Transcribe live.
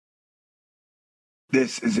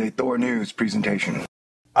This is a THORnews presentation.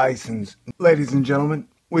 Isons. Ladies and gentlemen,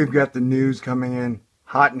 we've got the news coming in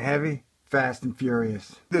hot and heavy, fast and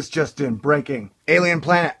furious. This just in, breaking. Alien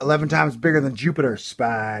planet 11 times bigger than Jupiter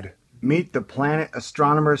spied. Meet the planet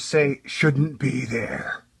astronomers say shouldn't be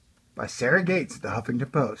there. By Sarah Gates at the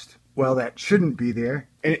Huffington Post. Well, that shouldn't be there.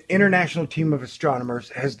 An international team of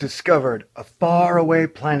astronomers has discovered a faraway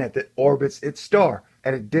planet that orbits its star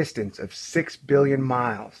at a distance of 6 billion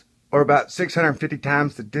miles, or about 650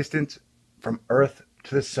 times the distance from Earth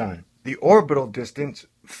to the Sun. The orbital distance,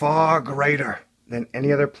 far greater than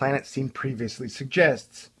any other planet seen previously,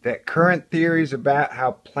 suggests that current theories about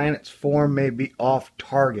how planets form may be off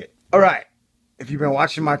target. Alright, if you've been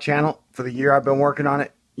watching my channel for the year I've been working on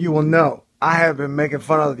it, you will know I have been making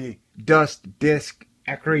fun of the dust disk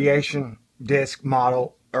accretion disk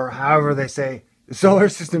model, or however they say the solar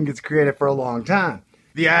system gets created, for a long time.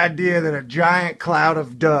 The idea that a giant cloud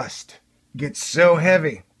of dust gets so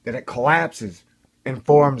heavy that it collapses and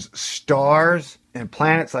forms stars and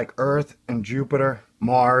planets like Earth and Jupiter,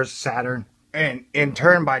 Mars, Saturn. And in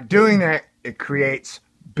turn, by doing that, it creates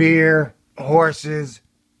beer, horses,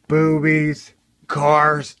 boobies,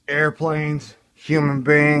 cars, airplanes, human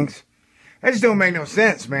beings. That just don't make no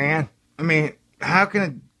sense, man. I mean, how can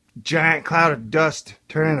a giant cloud of dust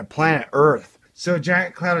turn into planet Earth? So a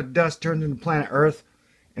giant cloud of dust turns into planet Earth,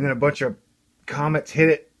 and then a bunch of comets hit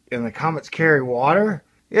it, and the comets carry water?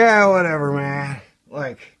 Yeah, whatever, man.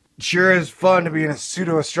 Like, sure is fun to be a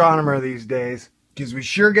pseudo-astronomer these days, because we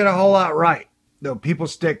sure get a whole lot right. Though people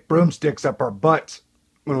stick broomsticks up our butts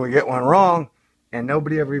when we get one wrong, and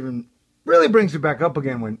nobody ever even really brings it back up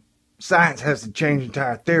again when science has to change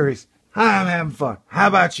entire theories. I'm having fun. How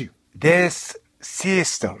about you? This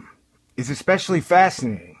system is especially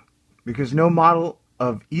fascinating because no model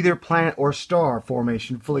of either planet or star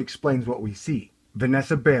formation fully explains what we see.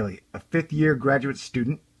 Vanessa Bailey, a fifth-year graduate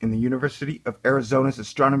student in the University of Arizona's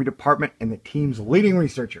astronomy department and the team's leading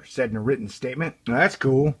researcher, said in a written statement. Now, that's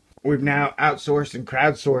cool. We've now outsourced and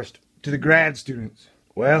crowdsourced to the grad students.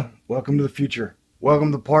 Well, welcome to the future.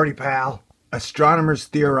 Welcome to the party, pal. Astronomers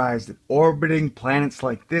theorize that orbiting planets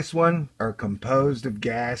like this one are composed of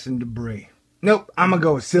gas and debris. Nope, I'm gonna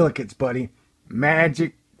go with silicates, buddy.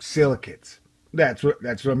 Magic silicates. That's what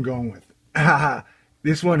I'm going with. Haha.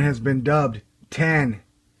 This one has been dubbed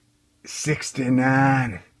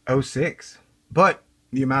 106906. But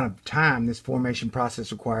the amount of time this formation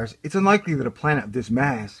process requires, it's unlikely that a planet of this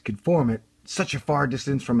mass could form at such a far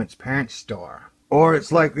distance from its parent star. Or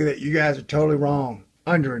it's likely that you guys are totally wrong.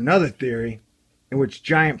 Under another theory, in which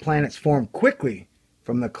giant planets form quickly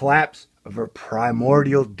from the collapse of a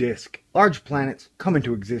primordial disk, large planets come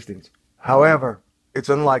into existence. However, it's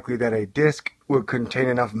unlikely that a disk would contain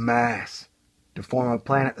enough mass to form a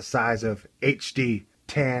planet the size of HD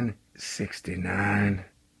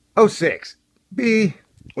 106906. B.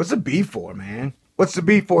 What's the B for, man? What's the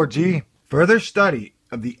B for, G? Further study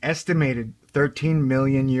of the estimated 13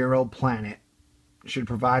 million year old planet should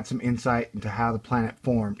provide some insight into how the planet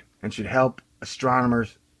formed and should help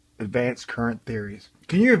astronomers advance current theories.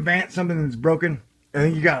 Can you advance something that's broken? I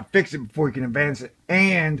think you gotta fix it before you can advance it.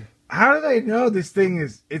 And how do they know this thing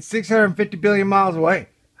it's 650 billion miles away?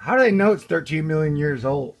 How do they know it's 13 million years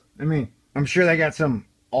old? I mean, I'm sure they got some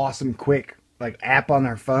awesome quick like app on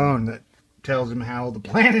their phone that tells them how old the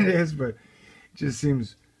planet is, but it just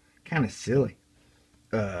seems kind of silly.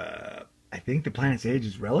 I think the planet's age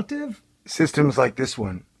is relative. Systems like this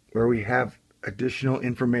one, where we have additional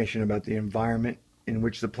information about the environment in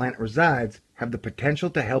which the planet resides, have the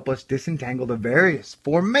potential to help us disentangle the various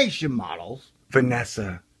formation models.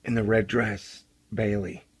 Vanessa in the red dress,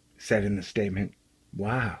 Bailey, said in the statement.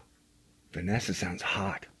 Wow, Vanessa sounds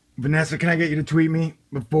hot. Vanessa, can I get you to tweet me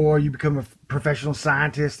before you become a professional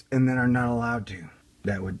scientist and then are not allowed to?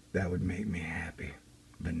 That would make me happy.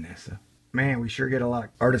 Vanessa. Man, we sure get a lot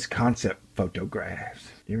of artist concept photographs.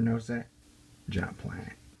 You ever notice that? Giant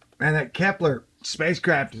planet. Man, that Kepler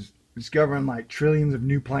spacecraft is discovering like trillions of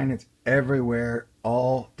new planets everywhere,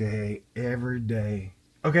 all day, every day.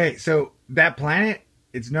 Okay, so that planet,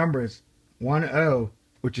 its number is 10,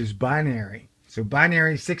 which is binary. So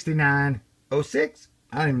binary 6906?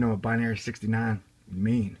 I don't even know what binary 69 would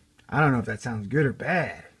mean. I don't know if that sounds good or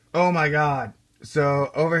bad. Oh my God.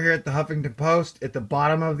 So over here at the Huffington Post, at the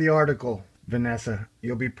bottom of the article, Vanessa,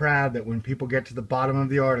 you'll be proud that when people get to the bottom of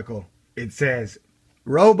the article, it says,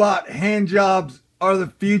 robot hand jobs are the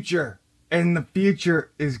future, and the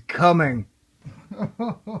future is coming.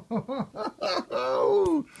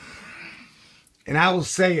 And I will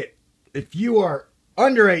say it, if you are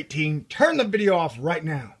under 18, turn the video off right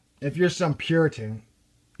now. If you're some Puritan,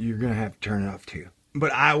 you're going to have to turn it off too.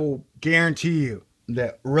 But I will guarantee you,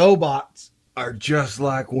 that robots are just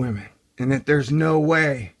like women, and that there's no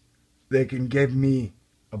way they can give me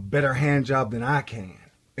a better hand job than I can.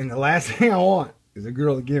 And the last thing I want is a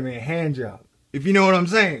girl to give me a hand job. If you know what I'm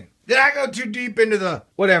saying. Did I go too deep into the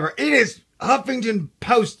whatever? It is Huffington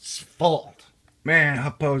Post's fault. Man,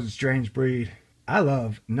 HuffPo's a strange breed. I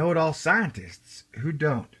love know-it-all scientists. Who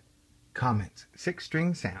don't? Comments.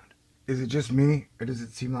 6-string sound. Is it just me, or does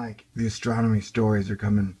it seem like the astronomy stories are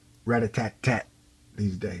coming rat-a-tat-tat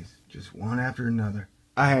these days? Just one after another.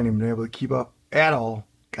 I haven't even been able to keep up at all.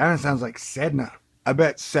 Kind of sounds like Sedna. I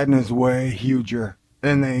bet Sedna's way huger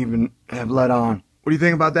than they even have let on. What do you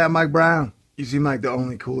think about that, Mike Brown? You seem like the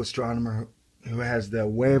only cool astronomer who has the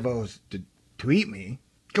huevos to tweet me.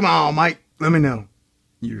 Come on, Mike. Let me know.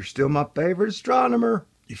 You're still my favorite astronomer.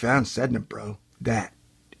 You found Sedna, bro. That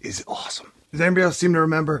is awesome. Does anybody else seem to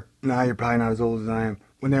remember? Nah, you're probably not as old as I am.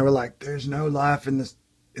 When they were like, there's no life in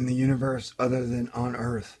the universe other than on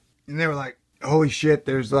Earth. And they were like, holy shit,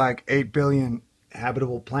 there's like 8 billion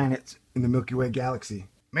habitable planets in the Milky Way galaxy.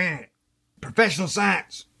 Man, professional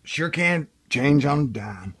science sure can change on a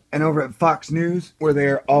dime. And over at Fox News, where they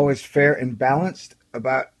are always fair and balanced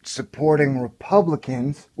about supporting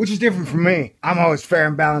Republicans, which is different from me. I'm always fair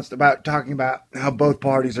and balanced about talking about how both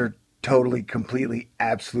parties are totally, completely,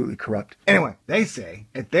 absolutely corrupt. Anyway, they say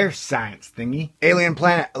at their science thingy, alien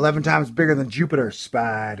planet 11 times bigger than Jupiter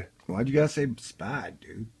spied. Why'd you gotta say spied,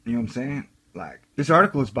 dude? You know what I'm saying? Like, this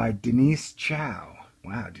article is by Denise Chow.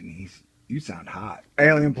 Wow, Denise, you sound hot.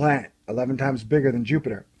 Alien planet 11 times bigger than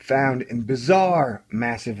Jupiter, found in bizarre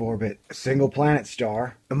massive orbit, a single planet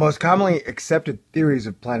star. The most commonly accepted theories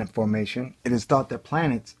of planet formation, it is thought that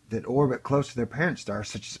planets that orbit close to their parent stars,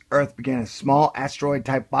 such as Earth, began as small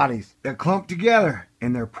asteroid-type bodies that clumped together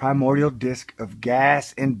in their primordial disk of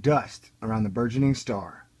gas and dust around the burgeoning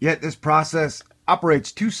star. Yet this process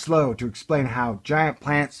operates too slow to explain how giant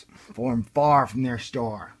planets form far from their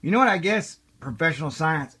star. You know what, I guess professional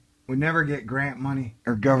science would never get grant money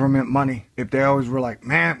or government money if they always were like,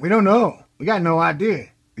 man, we don't know. We got no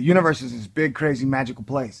idea. The universe is this big, crazy, magical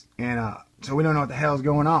place. And so we don't know what the hell's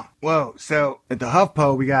going on. Whoa, so at the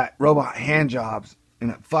HuffPo, we got robot hand jobs.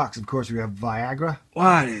 And at Fox, of course, we have Viagra.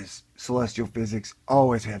 Why does celestial physics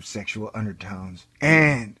always have sexual undertones?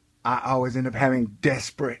 And I always end up having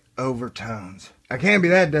desperate overtones. I can't be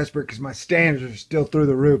that desperate because my standards are still through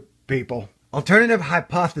the roof, people. Alternative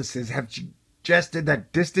hypotheses have suggested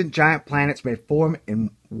that distant giant planets may form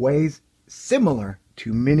in ways similar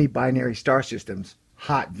to mini binary star systems.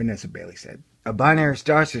 Hot, Vanessa Bailey said. A binary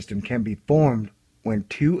star system can be formed when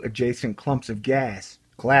two adjacent clumps of gas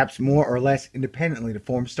collapse more or less independently to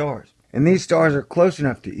form stars. And these stars are close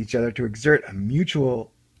enough to each other to exert a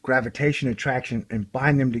mutual gravitation attraction and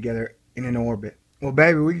bind them together in an orbit. Well,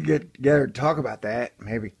 baby, we could get together and talk about that.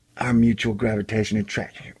 Maybe our mutual gravitation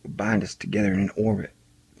attraction will bind us together in an orbit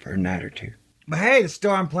for a night or two. But hey, the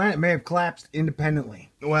star and planet may have collapsed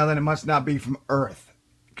independently. Well, then it must not be from Earth,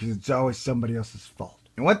 because it's always somebody else's fault.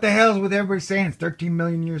 And what the hell is with everybody saying it's 13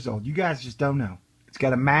 million years old? You guys just don't know. It's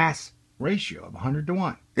got a mass ratio of 100 to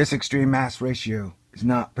 1. This extreme mass ratio is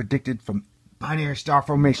not predicted from binary star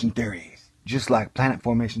formation theories. Just like planet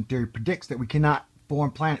formation theory predicts that we cannot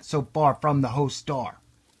form planets so far from the host star.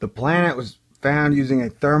 The planet was found using a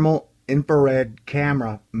thermal infrared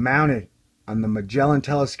camera mounted on the Magellan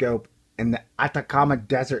telescope in the Atacama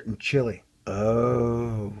Desert in Chile.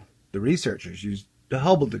 Oh. The researchers used the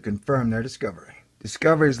Hubble to confirm their discovery.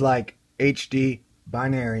 Discoveries like HD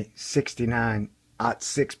binary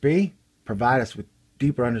 69.6b provide us with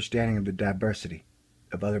deeper understanding of the diversity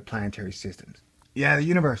of other planetary systems. Yeah, the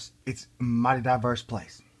universe, it's a mighty diverse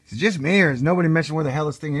place. Is it just me, or has nobody mentioned where the hell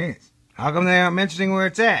this thing is? How come they aren't mentioning where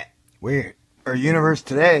it's at? Weird. Our universe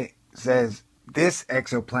today says this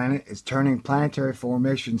exoplanet is turning planetary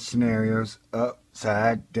formation scenarios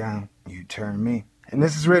upside down. You turn me. And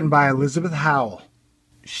this is written by Elizabeth Howell.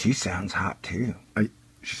 She sounds hot too.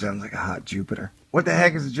 She sounds like a hot Jupiter. What the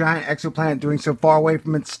heck is a giant exoplanet doing so far away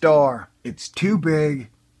from its star? It's too big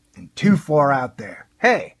and too far out there.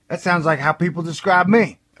 Hey, that sounds like how people describe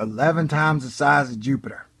me. 11 times the size of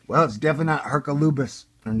Jupiter. Well, it's definitely not Hercolubus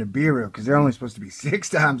or Nibiru, because they're only supposed to be 6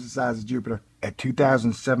 times the size of Jupiter. At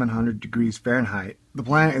 2,700 degrees Fahrenheit, the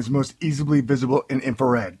planet is most easily visible in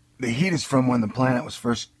infrared. The heat is from when the planet was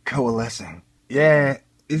first coalescing. Yeah,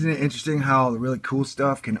 isn't it interesting how the really cool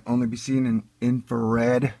stuff can only be seen in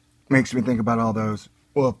infrared? Makes me think about all those.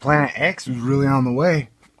 Well, if Planet X was really on the way,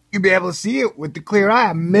 you'd be able to see it with the clear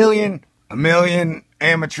eye. A million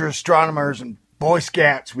amateur astronomers and Boy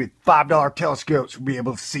Scouts with $5 telescopes would be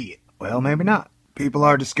able to see it. Well, maybe not. People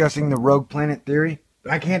are discussing the rogue planet theory,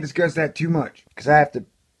 but I can't discuss that too much, because I have to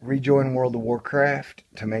rejoin World of Warcraft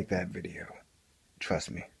to make that video.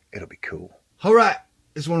 Trust me, it'll be cool. Alright,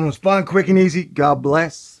 this one was fun, quick, and easy. God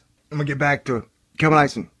bless. I'm gonna get back to Coming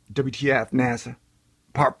Icing, WTF NASA,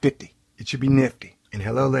 Part 50. It should be nifty. And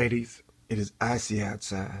hello, ladies. It is icy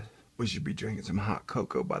outside. We should be drinking some hot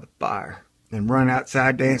cocoa by the fire. And run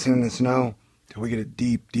outside dancing in the snow till we get a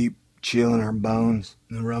deep, deep chill in our bones.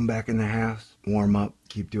 And then run back in the house, warm up,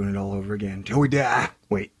 keep doing it all over again till we die.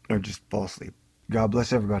 Wait, or just fall asleep. God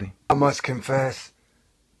bless everybody. I must confess,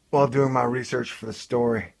 while doing my research for the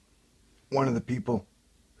story, one of the people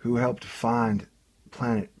who helped find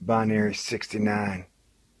planet binary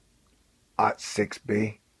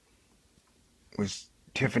 69-6b was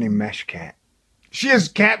Tiffany Meshkat. She has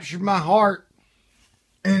captured my heart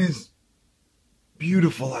and is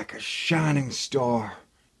beautiful like a shining star.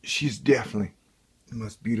 She's definitely the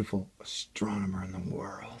most beautiful astronomer in the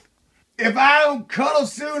world. If I don't cuddle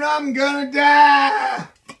soon, I'm gonna die.